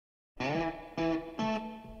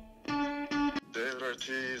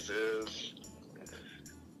Ortiz is,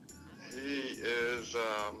 he is,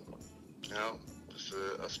 just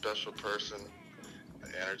a special person. The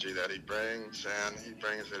energy that he brings, and he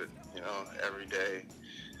brings it, every day.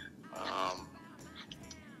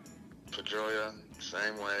 Pedroia,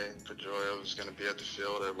 same way. Pedroia was going to be at the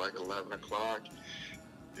field at like 11 o'clock.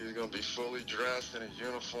 He's going to be fully dressed in his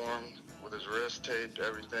uniform with his wrist taped,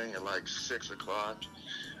 everything at like 6 o'clock,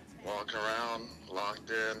 walking around, locked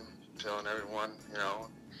in, telling everyone,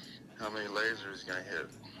 how many lasers he's going to hit.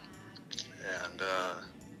 And,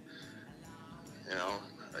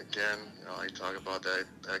 again, I talk about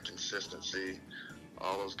that consistency.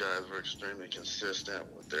 All those guys were extremely consistent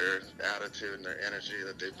with their attitude and their energy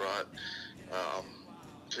that they brought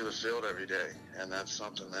to the field every day. And that's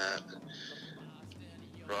something that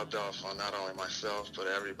rubbed off on not only myself, but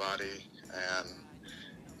everybody. And,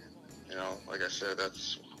 like I said,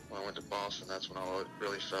 that's when I went to Boston, that's when I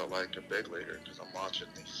really felt like a big leaguer, because I'm watching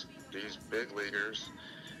these big leaguers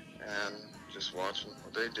and just watching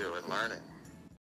what they do and learning.